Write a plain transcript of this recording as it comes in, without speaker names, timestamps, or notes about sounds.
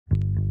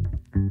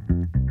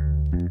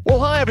Well,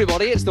 hi,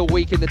 everybody. It's the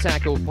Week in the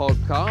Tackle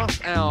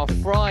podcast, our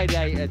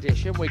Friday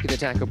edition. Week in the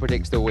Tackle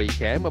predicts the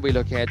weekend, where we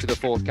look ahead to the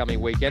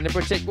forthcoming weekend and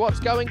predict what's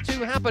going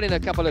to happen in a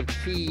couple of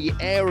key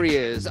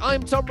areas.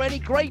 I'm Tom Rennie.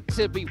 Great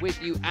to be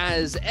with you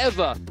as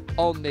ever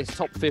on this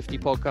Top 50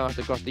 podcast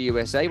across the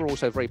USA. We're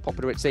also very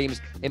popular, it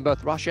seems, in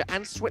both Russia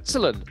and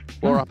Switzerland.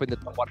 We're up in the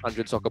Top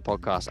 100 Soccer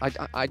podcast.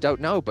 I don't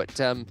know, but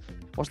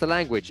what's the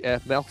language?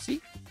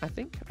 Merci? I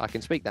think I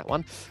can speak that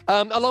one.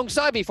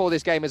 Alongside me for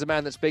this game is a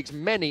man that speaks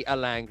many a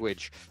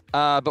language,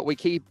 but we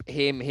keep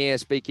him here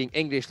speaking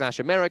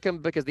English/American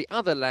because the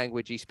other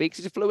language he speaks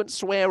is fluent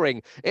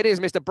swearing. It is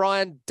Mr.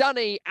 Brian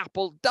Dunny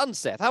Apple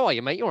Dunseth. How are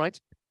you, mate? You all right?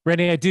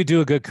 Rennie, I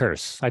do a good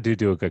curse. I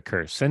do a good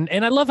curse. And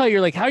I love how you're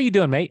like, how are you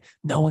doing, mate?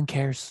 No one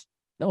cares.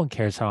 No one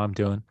cares how I'm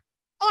doing.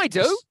 I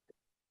do.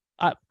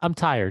 I'm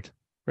tired,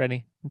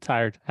 Rennie. I'm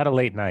tired. Had a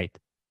late night.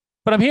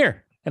 But I'm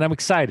here, and I'm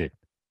excited.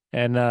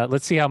 And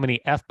let's see how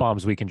many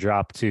F-bombs we can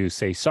drop to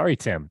say, sorry,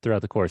 Tim,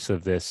 throughout the course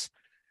of this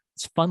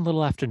fun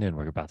little afternoon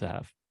we're about to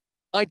have.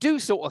 I do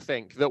sort of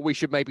think that we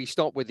should maybe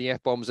stop with the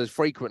F-bombs as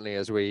frequently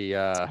as we...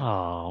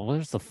 Oh,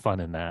 where's the fun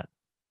in that?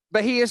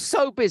 But he is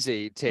so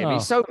busy, Tim. Oh.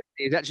 He's so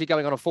busy. He's actually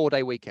going on a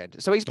 4-day weekend.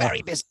 So he's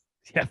very busy.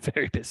 Yeah,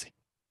 very busy.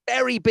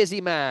 Very busy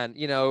man.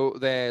 You know,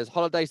 there's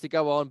holidays to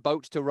go on,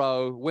 boats to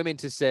row, women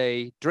to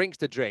see, drinks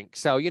to drink.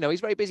 So, you know, he's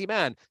a very busy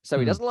man. So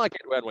he doesn't like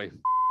it when we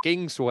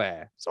f***ing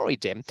swear. Sorry,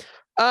 Tim.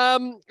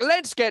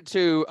 Let's get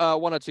to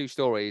one or two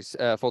stories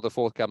for the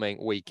forthcoming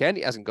weekend.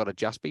 It hasn't got to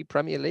just be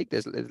Premier League.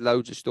 There's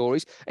loads of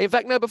stories. In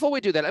fact, no, before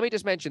we do that, let me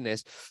just mention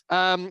this. We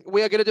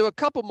are going to do a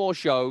couple more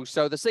shows.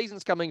 So the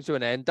season's coming to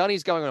an end.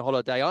 Dunny's going on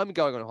holiday. I'm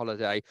going on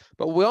holiday.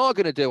 But we are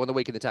going to do on the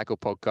Week in the Tackle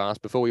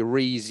podcast before we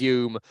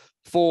resume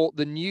for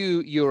the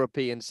new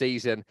European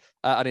season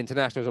and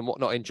internationals and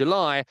whatnot in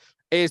July,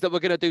 is that we're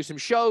going to do some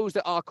shows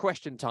that are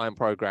question time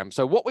programs.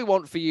 So what we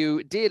want for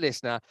you, dear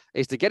listener,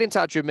 is to get in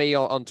touch with me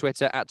on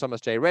Twitter at Thomas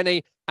J.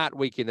 Rennie, at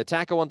Week in the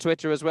Tackle on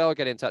Twitter as well.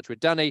 Get in touch with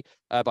Dunny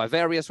by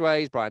various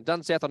ways. Brian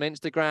Dunseth on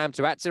Instagram,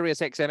 to at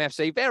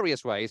SiriusXMFC,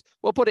 various ways.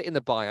 We'll put it in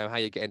the bio how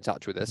you get in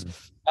touch with us.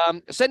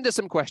 Send us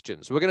some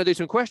questions. We're going to do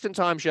some question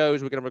time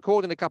shows. We're going to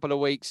record in a couple of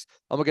weeks,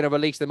 and we're going to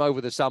release them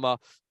over the summer.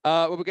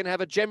 We're going to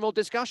have a general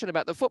discussion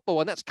about the football,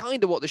 and that's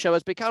kind of what the show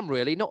has become,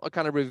 really. Not a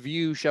kind of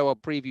review show or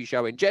preview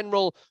show in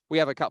general. We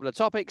have a couple of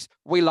topics.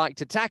 We like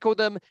to tackle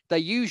them. They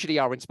usually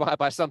are inspired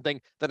by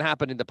something that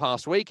happened in the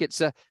past week. It's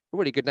a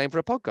really good name for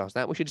a podcast,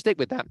 that. We should stick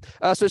with that.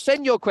 So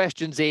send your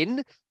questions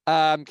in.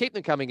 Keep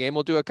them coming in.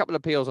 We'll do a couple of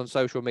appeals on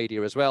social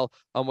media as well,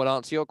 and we'll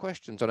answer your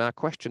questions on our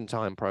question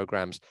time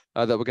programs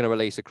that we're going to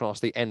release across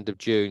the end of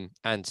June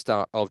and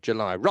start of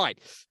July. Right,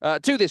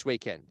 to this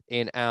weekend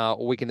in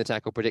our Week in the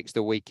Tackle Predicts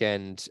the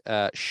Weekend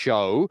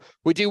show.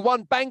 We do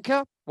one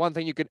banker, one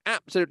thing you can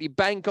absolutely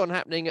bank on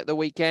happening at the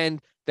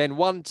weekend, then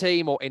one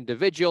team or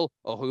individual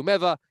or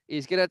whomever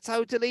is going to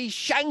totally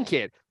shank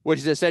it, which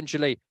is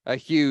essentially a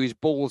Hughes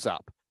balls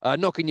up,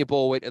 knocking your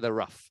ball into the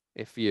rough,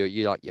 if you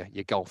like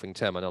your golfing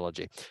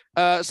terminology.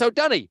 So,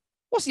 Dunny,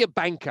 what's your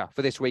banker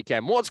for this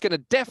weekend? What's going to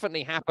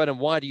definitely happen, and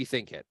why do you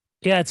think it?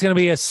 Yeah, it's going to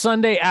be a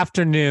Sunday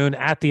afternoon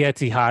at the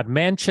Etihad.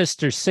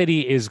 Manchester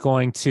City is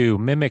going to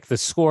mimic the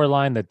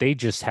scoreline that they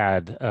just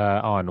had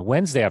on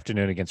Wednesday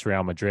afternoon against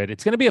Real Madrid.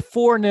 It's going to be a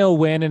 4-0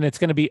 win, and it's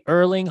going to be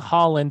Erling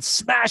Haaland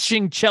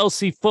smashing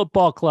Chelsea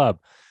Football Club.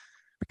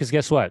 Because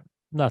guess what?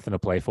 Nothing to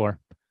play for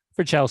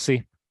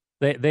Chelsea.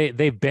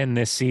 They've been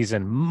this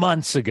season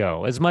months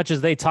ago. As much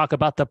as they talk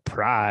about the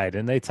pride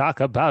and they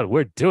talk about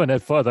we're doing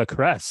it for the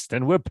crest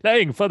and we're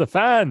playing for the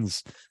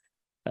fans.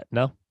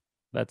 No,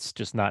 that's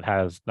just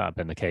has not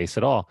been the case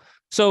at all.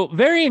 So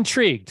very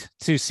intrigued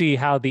to see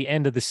how the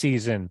end of the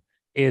season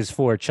is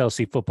for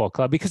Chelsea Football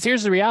Club, because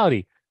here's the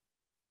reality.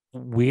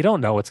 We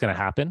don't know what's going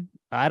to happen.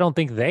 I don't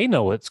think they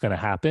know what's going to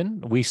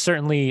happen. We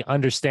certainly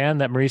understand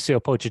that Mauricio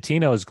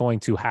Pochettino is going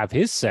to have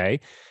his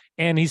say,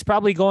 and he's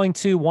probably going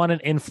to want an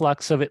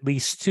influx of at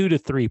least 2 to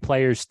 3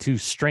 players to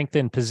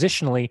strengthen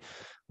positionally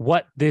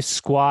what this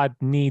squad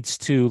needs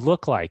to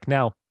look like.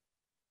 Now,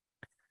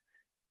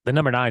 the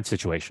number 9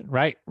 situation,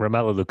 right?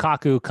 Romelu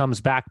Lukaku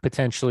comes back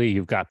potentially.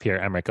 You've got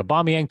Pierre-Emerick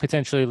Aubameyang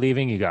potentially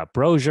leaving. You got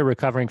Broja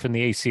recovering from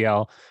the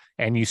ACL.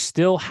 And you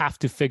still have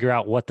to figure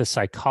out what the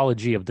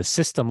psychology of the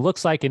system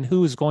looks like and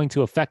who is going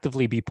to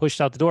effectively be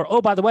pushed out the door.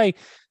 Oh, by the way,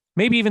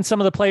 maybe even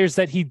some of the players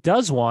that he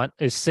does want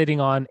is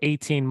sitting on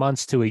 18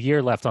 months to a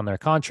year left on their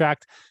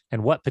contract.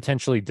 And what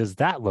potentially does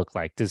that look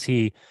like? Does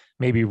he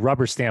maybe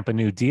rubber stamp a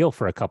new deal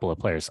for a couple of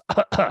players?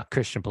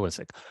 Christian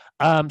Pulisic.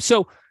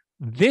 So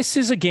this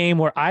is a game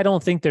where I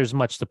don't think there's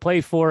much to play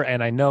for.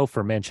 And I know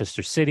for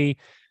Manchester City,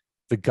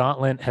 the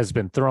gauntlet has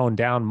been thrown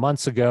down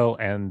months ago,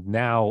 and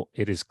now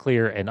it is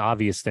clear and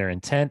obvious their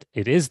intent.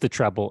 It is the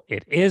treble.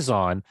 It is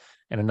on,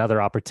 and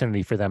another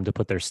opportunity for them to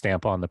put their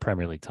stamp on the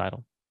Premier League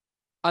title.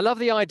 I love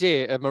the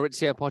idea of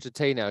Mauricio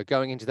Pochettino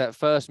going into that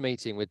first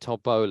meeting with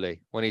Todd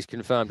Boehly when he's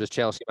confirmed as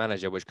Chelsea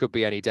manager, which could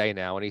be any day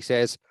now. And he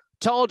says,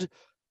 Todd,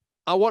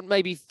 I want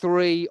maybe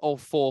 3 or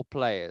 4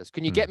 players.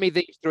 Can you get me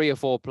these 3 or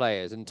 4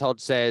 players? And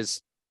Todd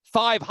says,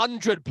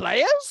 500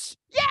 players?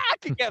 Yeah, I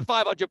can get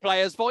 500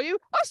 players for you.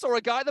 I saw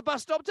a guy at the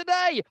bus stop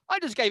today. I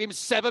just gave him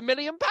 £7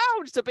 million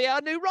to be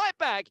our new right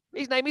back.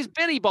 His name is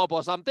Billy Bob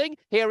or something.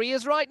 Here he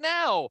is right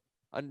now.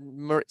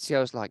 And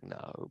Maurizio's like,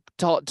 no,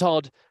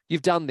 Todd,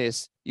 you've done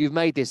this. You've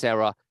made this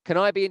error. Can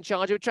I be in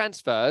charge of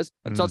transfers?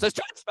 And Todd says,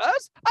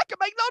 transfers? I can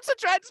make lots of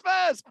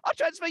transfers. I'll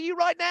transfer you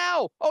right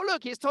now. Oh,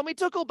 look, here's Tommy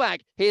Tuchel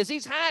back. Here's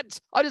his hat.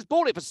 I just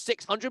bought it for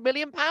 £600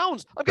 million. I'm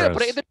going to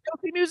put it in the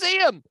Chelsea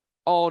Museum.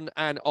 On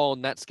and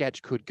on that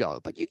sketch could go.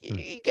 But you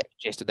get the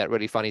gist of that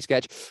really funny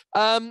sketch.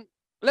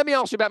 Let me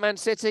ask you about Man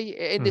City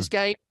in this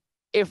game.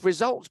 If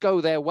results go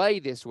their way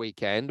this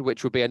weekend,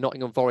 which would be a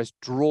Nottingham Forest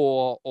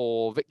draw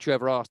or victory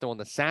over Arsenal on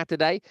the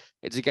Saturday,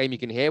 it's a game you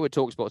can hear with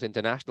TalkSport's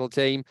international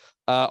team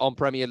on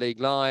Premier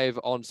League Live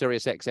on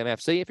Sirius XM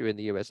FC if you're in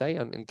the USA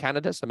and in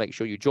Canada, so make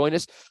sure you join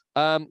us.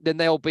 Then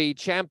they'll be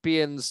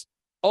champions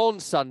on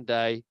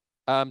Sunday,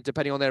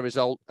 depending on their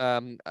result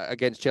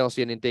against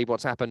Chelsea and indeed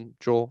what's happened,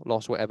 draw,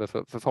 loss, whatever,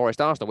 for Forest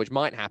Arsenal, which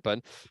might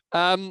happen.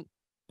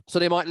 So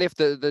they might lift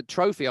the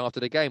trophy after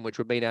the game, which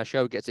would mean our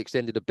show gets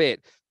extended a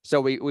bit. So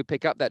we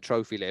pick up that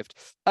trophy lift.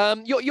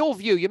 Your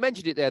view, you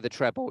mentioned it there, the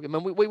treble. I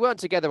mean, we weren't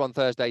together on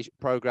Thursday's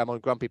programme on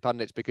Grumpy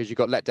Pundits because you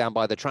got let down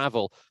by the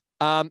travel.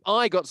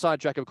 I got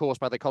sidetracked, of course,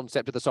 by the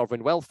concept of the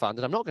Sovereign Wealth Fund,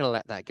 and I'm not going to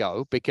let that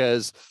go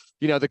because,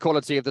 you know, the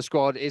quality of the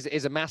squad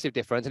is a massive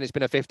difference, and it's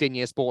been a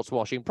 15-year sports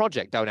washing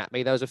project. Don't at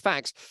me, those are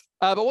facts.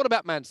 But what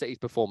about Man City's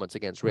performance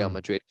against Real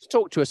Madrid?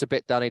 Talk to us a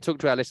bit, Danny. Talk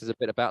to our listeners a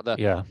bit about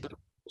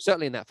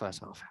certainly in that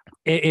first half.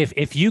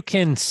 If you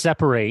can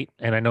separate,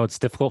 and I know it's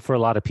difficult for a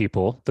lot of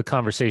people, the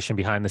conversation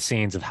behind the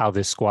scenes of how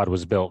this squad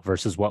was built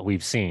versus what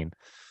we've seen.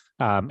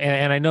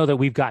 And I know that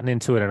we've gotten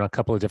into it on a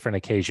couple of different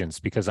occasions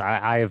because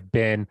I have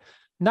been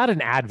not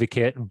an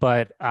advocate,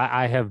 but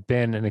I have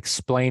been an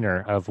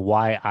explainer of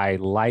why I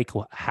like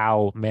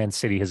how Man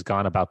City has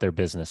gone about their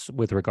business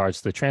with regards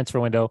to the transfer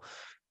window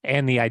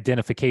and the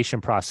identification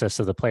process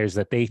of the players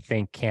that they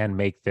think can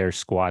make their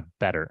squad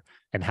better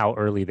and how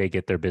early they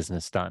get their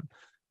business done.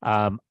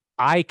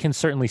 I can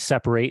certainly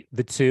separate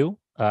the two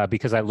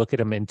because I look at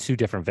them in two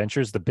different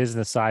ventures, the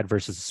business side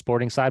versus the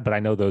sporting side, but I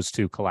know those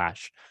two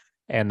clash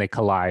and they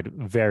collide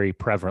very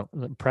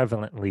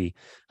prevalently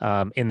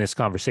in this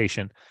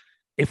conversation.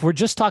 If we're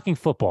just talking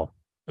football,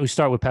 we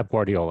start with Pep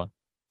Guardiola.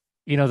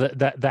 You know,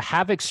 the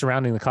havoc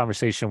surrounding the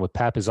conversation with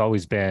Pep has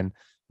always been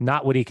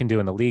not what he can do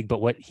in the league,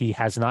 but what he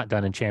has not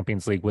done in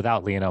Champions League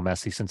without Lionel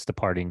Messi since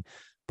departing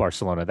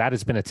Barcelona. That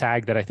has been a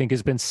tag that I think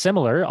has been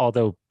similar,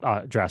 although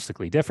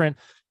drastically different,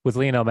 with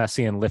Lionel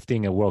Messi and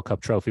lifting a World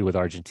Cup trophy with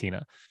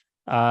Argentina.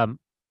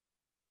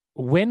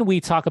 When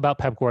we talk about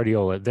Pep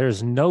Guardiola,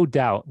 there's no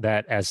doubt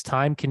that as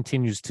time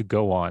continues to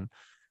go on,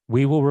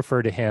 we will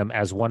refer to him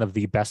as one of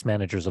the best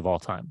managers of all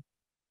time.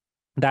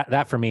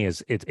 That for me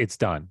is it's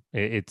done.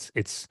 It's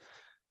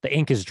the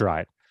ink is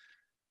dried.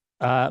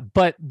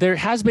 But there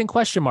has been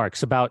question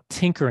marks about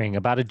tinkering,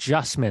 about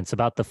adjustments,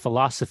 about the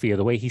philosophy of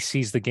the way he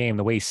sees the game,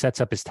 the way he sets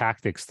up his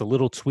tactics, the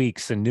little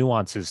tweaks and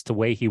nuances to the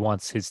way he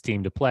wants his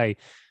team to play,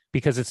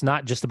 because it's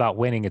not just about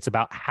winning, it's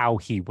about how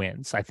he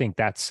wins. I think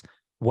that's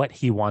what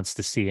he wants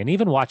to see. And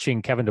even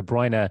watching Kevin De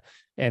Bruyne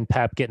and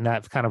Pep getting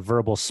that kind of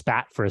verbal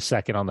spat for a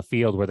second on the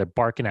field where they're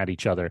barking at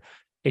each other,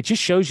 it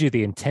just shows you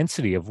the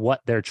intensity of what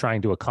they're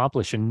trying to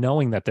accomplish and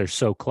knowing that they're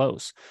so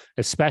close,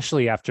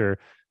 especially after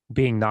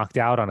being knocked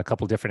out on a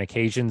couple different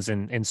occasions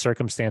and in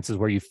circumstances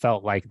where you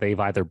felt like they've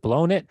either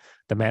blown it,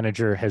 the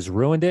manager has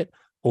ruined it,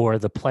 or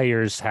the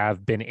players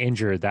have been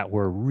injured that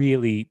were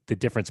really the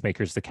difference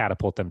makers to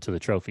catapult them to the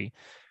trophy.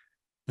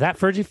 That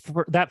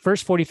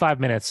first 45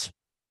 minutes,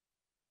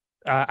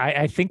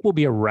 I think will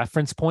be a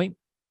reference point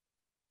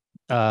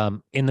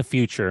in the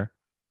future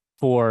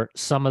for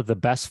some of the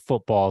best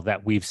football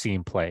that we've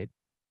seen played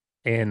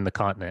in the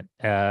continent.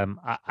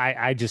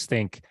 I just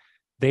think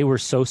they were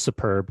so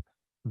superb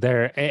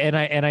there.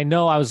 And I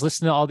know I was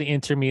listening to all the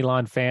Inter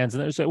Milan fans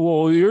and they say,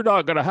 well, you're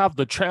not going to have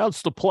the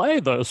chance to play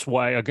this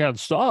way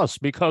against us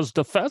because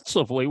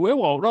defensively we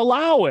won't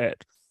allow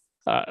it.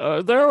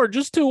 They were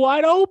just too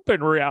wide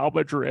open, Real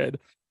Madrid.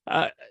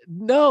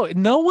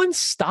 No one's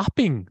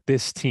stopping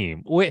this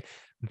team.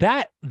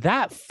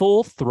 That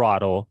full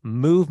throttle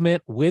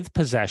movement with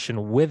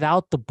possession,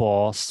 without the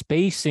ball,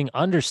 spacing,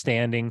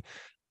 understanding,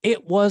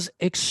 it was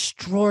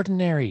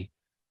extraordinary.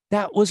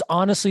 That was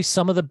honestly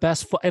some of the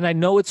best. And I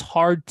know it's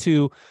hard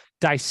to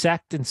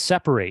dissect and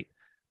separate,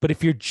 but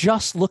if you're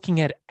just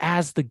looking at it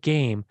as the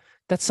game,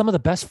 that's some of the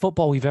best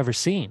football we've ever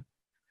seen.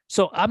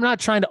 So I'm not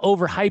trying to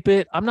overhype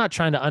it. I'm not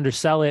trying to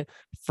undersell it.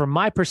 From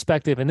my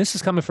perspective, and this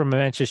is coming from a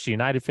Manchester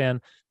United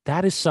fan,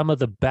 that is some of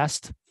the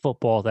best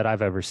football that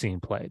I've ever seen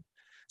played.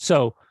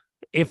 So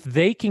if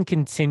they can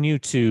continue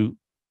to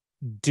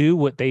do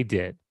what they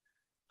did,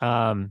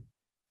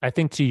 I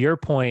think to your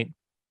point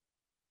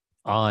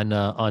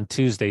on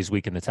Tuesday's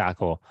Week in the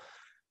Tackle,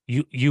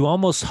 you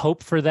almost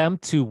hope for them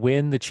to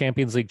win the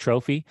Champions League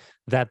trophy,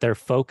 that their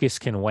focus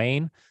can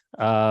wane,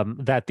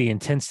 that the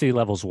intensity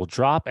levels will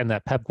drop, and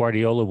that Pep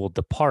Guardiola will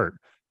depart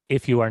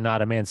if you are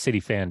not a Man City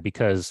fan,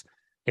 because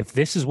if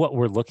this is what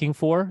we're looking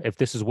for, if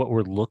this is what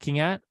we're looking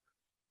at,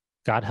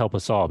 God help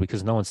us all,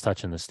 because no one's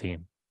touching this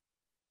team.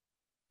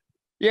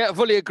 Yeah,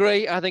 fully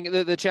agree. I think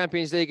the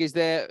Champions League is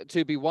there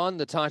to be won.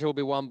 The title will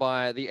be won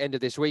by the end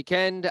of this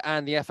weekend,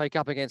 and the FA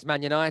Cup against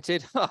Man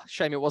United.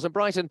 Shame it wasn't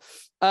Brighton.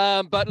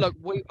 But look,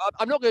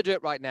 I'm not going to do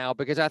it right now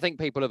because I think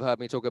people have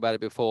heard me talk about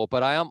it before,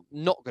 but I am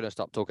not going to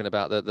stop talking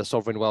about the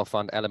Sovereign Wealth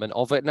Fund element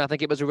of it. And I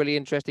think it was a really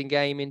interesting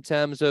game in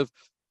terms of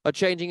a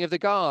changing of the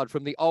guard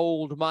from the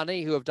old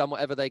money who have done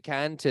whatever they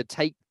can to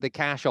take the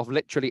cash off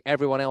literally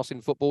everyone else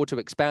in football to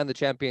expand the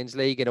Champions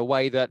League in a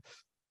way that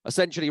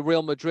essentially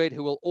Real Madrid,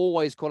 who will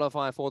always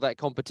qualify for that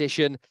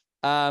competition,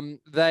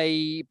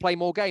 they play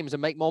more games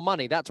and make more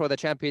money. That's why the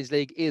Champions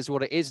League is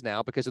what it is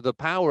now, because of the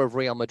power of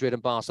Real Madrid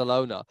and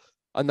Barcelona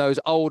and those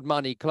old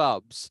money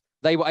clubs.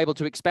 They were able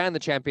to expand the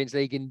Champions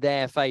League in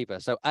their favor.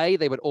 So A,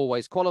 they would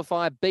always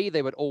qualify. B,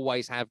 they would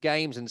always have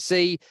games. And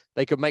C,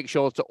 they could make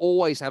sure to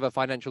always have a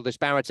financial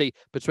disparity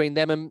between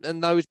them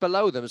and those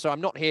below them. So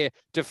I'm not here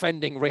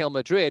defending Real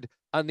Madrid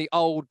and the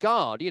old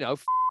guard,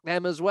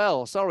 them as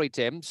well. Sorry,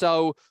 Tim.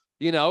 So,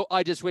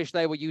 I just wish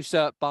they were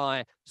usurped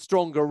by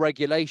stronger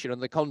regulation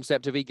and the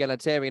concept of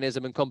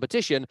egalitarianism and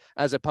competition,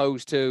 as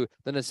opposed to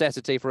the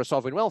necessity for a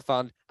sovereign wealth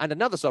fund and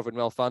another sovereign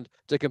wealth fund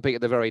to compete at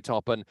the very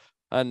top and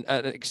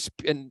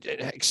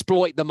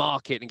exploit the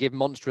market and give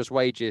monstrous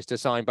wages to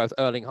sign both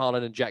Erling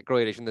Haaland and Jack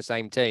Grealish in the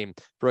same team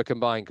for a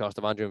combined cost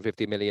of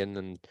 150 million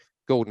and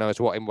God knows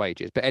what in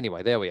wages. But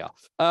anyway, there we are.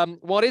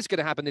 What is going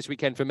to happen this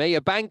weekend for me,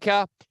 a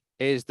banker,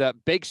 is that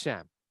Big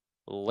Sam,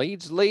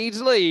 Leeds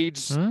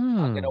are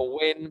going to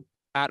win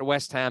at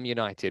West Ham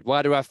United.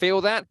 Why do I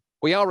feel that?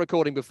 We are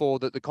recording before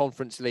the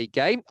Conference League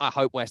game. I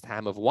hope West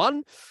Ham have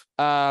won.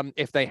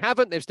 If they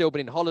haven't, they've still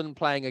been in Holland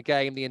playing a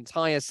game the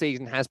entire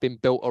season has been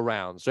built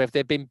around. So if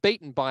they've been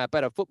beaten by a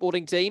better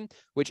footballing team,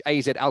 which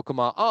AZ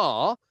Alkmaar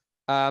are,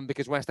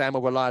 because West Ham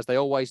will rely, as they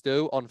always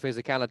do, on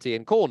physicality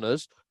and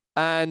corners,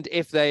 and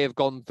if they have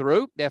gone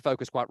through, their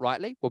focus quite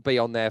rightly will be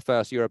on their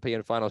first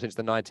European final since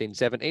the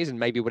 1970s and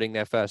maybe winning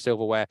their first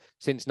silverware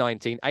since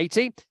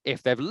 1980.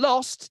 If they've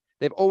lost,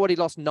 they've already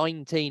lost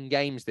 19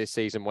 games this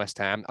season, West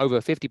Ham.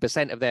 Over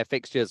 50% of their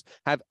fixtures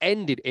have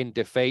ended in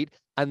defeat,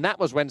 and that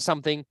was when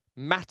something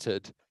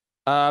mattered.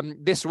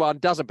 This one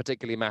doesn't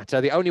particularly matter.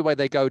 The only way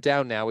they go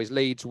down now is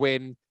Leeds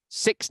win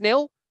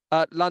 6-0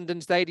 at London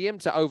Stadium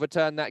to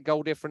overturn that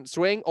goal difference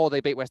swing, or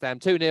they beat West Ham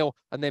 2-0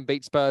 and then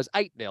beat Spurs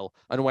 8-0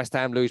 and West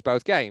Ham lose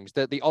both games.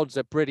 The odds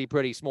are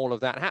pretty small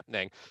of that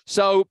happening.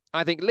 So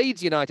I think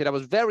Leeds United, I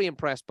was very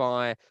impressed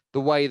by the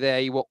way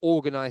they were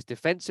organised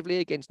defensively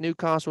against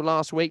Newcastle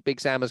last week. Big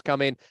Sam has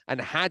come in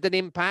and had an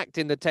impact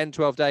in the 10,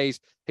 12 days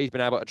he's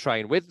been able to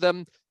train with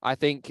them. I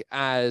think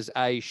as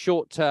a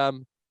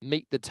short-term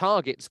meet the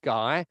targets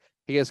guy,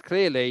 he has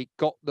clearly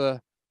got the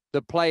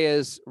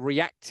players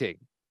reacting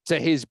to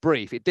his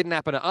brief. It didn't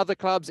happen at other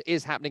clubs, it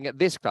is happening at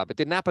this club. It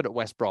didn't happen at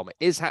West Brom, it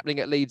is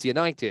happening at Leeds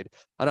United.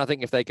 And I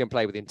think if they can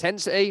play with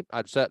intensity,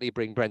 I'd certainly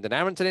bring Brendan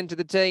Arrington into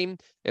the team.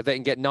 If they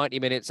can get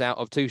 90 minutes out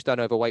of two-stone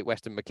overweight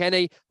Weston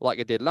McKennie, like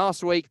they did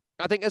last week,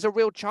 I think there's a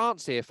real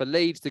chance here for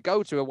Leeds to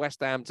go to a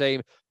West Ham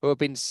team who have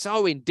been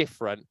so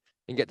indifferent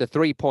and get the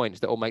 3 points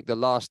that will make the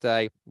last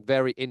day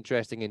very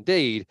interesting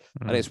indeed.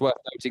 And it's worth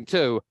noting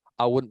too,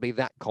 I wouldn't be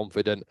that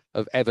confident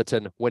of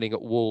Everton winning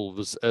at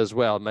Wolves as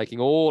well,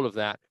 making all of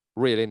that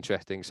real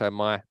interesting. So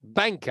my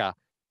banker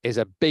is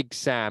a Big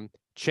Sam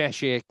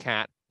Cheshire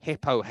Cat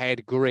hippo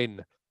head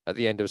grin at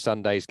the end of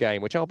Sunday's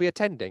game, which I'll be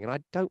attending, and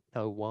I don't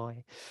know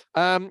why.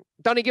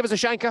 Donny, give us a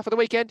shanker for the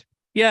weekend.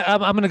 Yeah,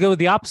 I'm going to go with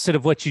the opposite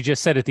of what you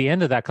just said at the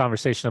end of that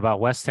conversation about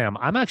West Ham.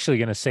 I'm actually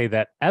going to say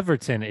that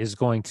Everton is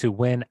going to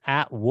win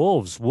at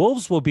Wolves.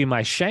 Wolves will be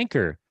my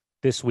shanker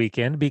this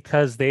weekend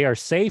because they are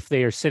safe.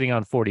 They are sitting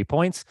on 40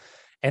 points.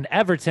 And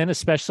Everton,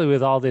 especially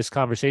with all this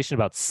conversation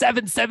about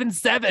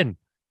 777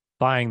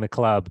 buying the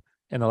club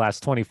in the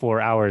last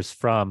 24 hours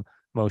from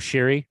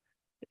Moshiri.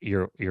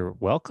 You're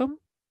welcome,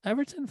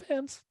 Everton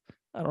fans.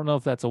 I don't know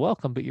if that's a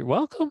welcome, but you're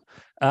welcome.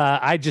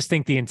 I just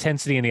think the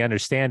intensity and the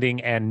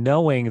understanding and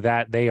knowing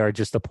that they are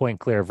just a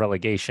point clear of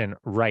relegation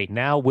right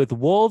now with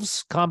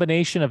Wolves,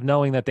 combination of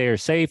knowing that they are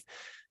safe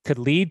could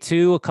lead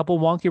to a couple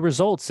wonky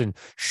results. And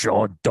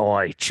Sean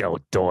Deutsche,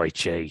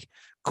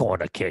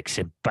 corner kicks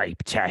and babe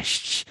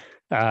tests.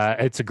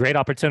 It's a great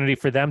opportunity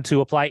for them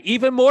to apply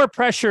even more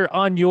pressure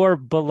on your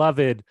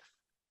beloved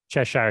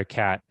Cheshire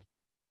Cat,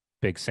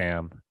 Big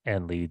Sam,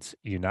 and Leeds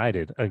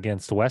United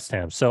against West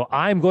Ham. So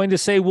I'm going to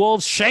say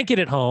Wolves shank it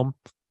at home.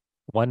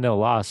 1-0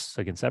 loss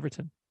against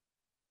Everton.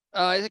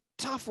 It's a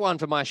tough one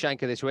for my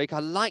shanker this week. I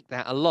like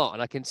that a lot,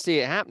 and I can see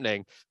it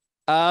happening.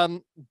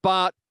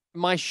 But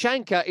my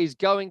shanker is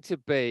going to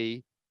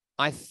be,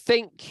 I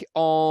think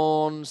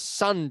on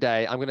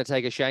Sunday, I'm going to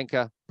take a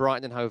shanker,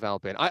 Brighton and Hove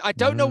Albion. I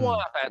don't know why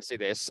I fancy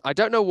this. I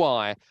don't know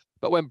why.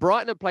 But when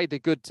Brighton have played the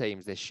good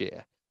teams this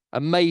year,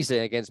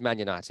 amazing against Man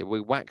United.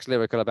 We waxed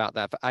lyrical about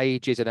that for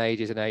ages and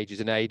ages and ages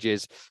and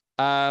ages.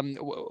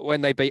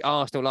 When they beat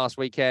Arsenal last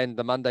weekend,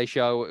 the Monday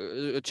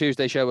show,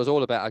 Tuesday show was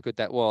all about how good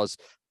that was.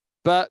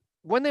 But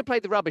when they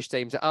played the rubbish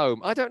teams at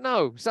home, I don't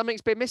know.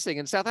 Something's been missing,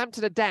 and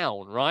Southampton are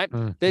down, right?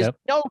 There's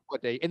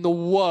nobody in the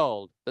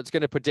world that's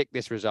going to predict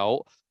this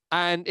result.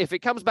 And if it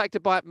comes back to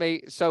bite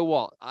me, so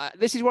what?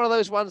 This is one of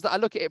those ones that I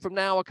look at it from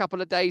now a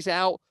couple of days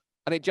out,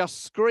 and it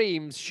just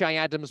screams Shay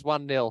Adams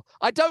 1-0.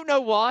 I don't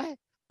know why.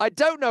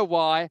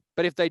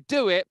 But if they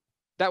do it,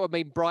 that would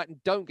mean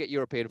Brighton don't get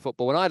European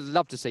football. And I'd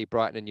love to see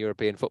Brighton in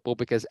European football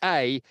because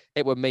A,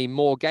 it would mean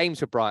more games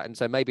for Brighton.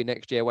 So maybe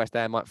next year West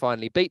Ham might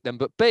finally beat them.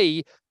 But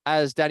B,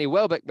 as Danny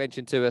Welbeck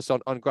mentioned to us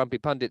on Grumpy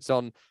Pundits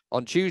on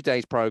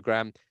Tuesday's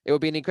programme, it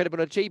would be an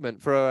incredible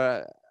achievement for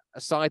a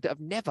side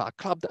a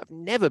club that have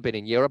never been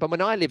in Europe. And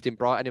when I lived in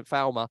Brighton, in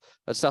Falmer,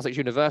 at Sussex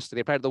University,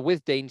 they played at the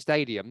Withdean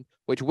Stadium,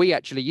 which we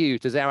actually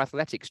used as our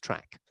athletics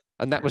track.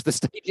 And that was the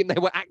stadium they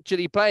were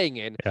actually playing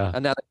in. Yeah.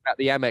 And now they're at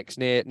the Amex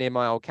near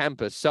my old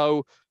campus.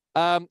 So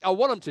I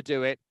want them to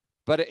do it.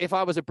 But if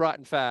I was a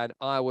Brighton fan,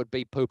 I would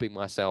be pooping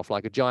myself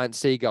like a giant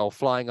seagull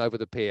flying over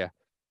the pier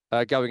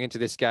going into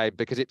this game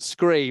because it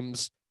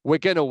screams, we're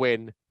going to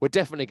win. We're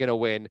definitely going to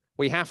win.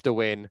 We have to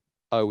win.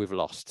 Oh, we've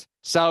lost.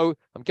 So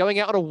I'm going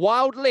out on a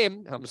wild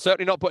limb. I'm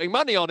certainly not putting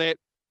money on it.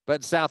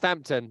 But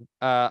Southampton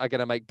are going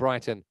to make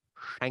Brighton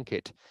shank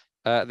it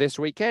this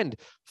weekend.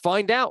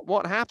 Find out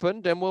what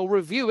happened and we'll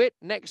review it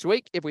next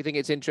week if we think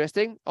it's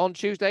interesting on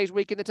Tuesday's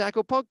Week in the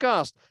Tackle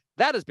podcast.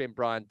 That has been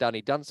Brian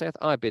Dunny Dunseth.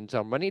 I've been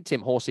Tom Rennie.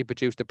 Tim Horsey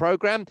produced the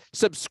program.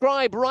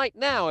 Subscribe right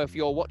now if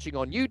you're watching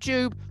on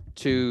YouTube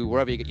to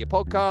wherever you get your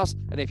podcasts.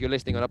 And if you're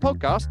listening on a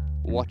podcast,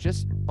 watch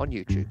us on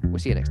YouTube. We'll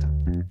see you next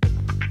time.